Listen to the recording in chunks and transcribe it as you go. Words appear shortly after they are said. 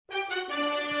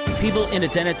People in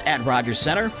attendance at Rogers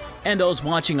Center and those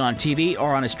watching on TV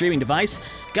or on a streaming device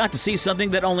got to see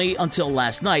something that only until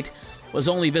last night was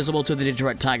only visible to the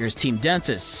Detroit Tigers team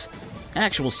dentists.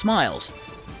 Actual smiles.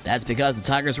 That's because the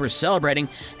Tigers were celebrating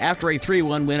after a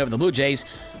 3-1 win over the Blue Jays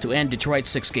to end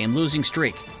Detroit's 6-game losing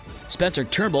streak. Spencer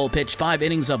Turnbull pitched 5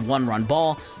 innings of 1-run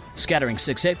ball, scattering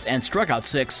 6 hits and struck out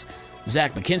 6.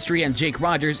 Zach McKinstry and Jake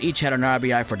Rogers each had an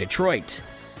RBI for Detroit.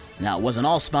 Now, it wasn't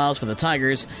all smiles for the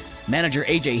Tigers. Manager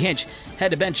A.J. Hinch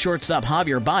had to bench shortstop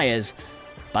Javier Báez.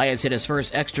 Báez hit his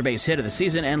first extra base hit of the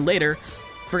season and later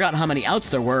forgot how many outs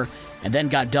there were and then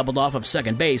got doubled off of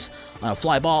second base on a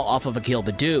fly ball off of Akil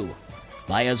Baddo.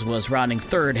 Báez was rounding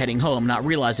third heading home, not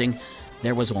realizing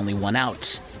there was only 1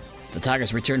 out. The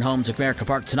Tigers return home to Comerica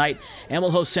Park tonight and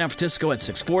will host San Francisco at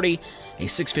 6:40, a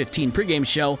 6:15 pregame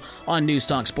show on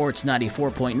Newstalk Sports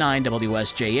 94.9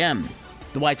 WSJM.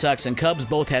 The White Sox and Cubs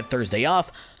both had Thursday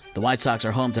off. The White Sox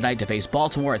are home tonight to face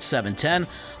Baltimore at 7:10,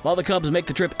 while the Cubs make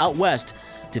the trip out west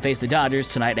to face the Dodgers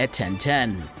tonight at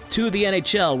 10:10. To the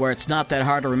NHL, where it's not that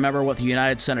hard to remember what the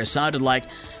United Center sounded like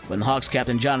when the Hawks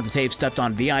captain Jonathan Toews stepped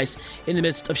onto the ice in the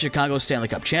midst of Chicago's Stanley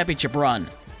Cup championship run.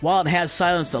 While it has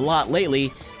silenced a lot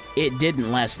lately, it didn't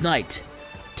last night.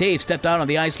 Toews stepped out on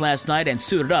the ice last night and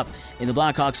suited up in the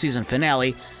Blackhawks season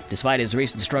finale, despite his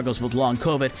recent struggles with long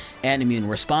COVID and immune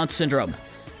response syndrome.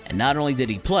 And not only did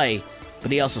he play, but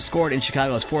he also scored in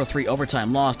Chicago's 4-3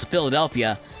 overtime loss to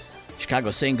Philadelphia. Chicago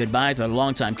saying goodbye to their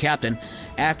longtime captain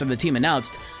after the team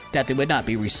announced that they would not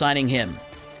be re-signing him.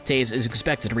 Toews is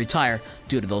expected to retire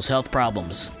due to those health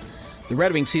problems. The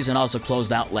Red Wings season also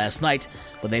closed out last night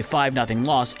with a 5-0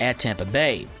 loss at Tampa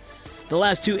Bay. The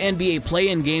last 2 NBA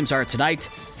play-in games are tonight.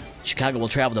 Chicago will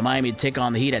travel to Miami to take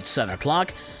on the Heat at 7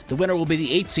 o'clock. The winner will be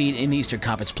the 8th seed in the Eastern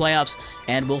Conference playoffs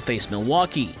and will face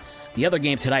Milwaukee. The other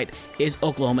game tonight is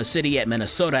Oklahoma City at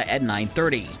Minnesota at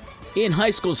 9:30. In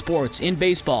high school sports, in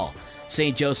baseball,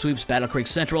 St. Joe sweeps Battle Creek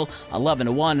Central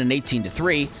 11-1 and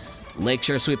 18-3.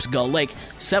 Lakeshore sweeps Gull Lake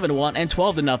 7-1 and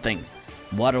 12-0.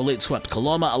 Waterloo swept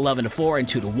Coloma 11-4 and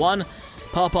 2-1.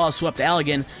 Paw Paw swept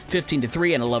Allegan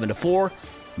 15-3 and 11-4.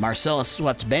 Marcellus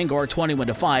swept Bangor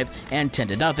 21-5 and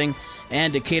 10-0.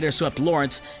 And Decatur swept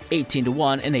Lawrence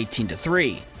 18-1 and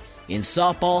 18-3. In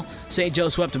softball, St. Joe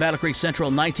swept Battle Creek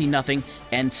Central 19-0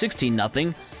 and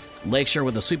 16-0. Lakeshore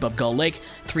with a sweep of Gull Lake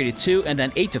 3-2 and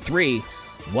then 8-3.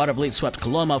 Watervliet swept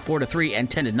Coloma 4-3 and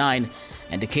 10-9.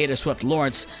 And Decatur swept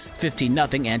Lawrence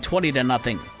 15-0 and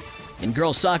 20-0. In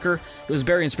girls soccer, it was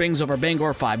Berrien Springs over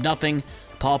Bangor 5-0.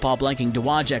 Paw Paw blanking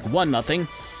Dowagiac 1-0.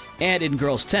 And in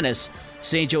girls tennis,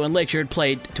 St. Joe and Lakeshore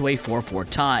played to a 4-4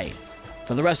 tie.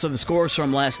 For the rest of the scores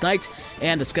from last night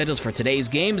and the schedules for today's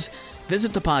games,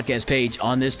 visit the podcast page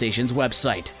on this station's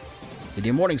website. With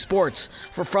your morning sports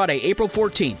for Friday, April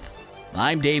 14th,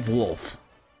 I'm Dave Wolf.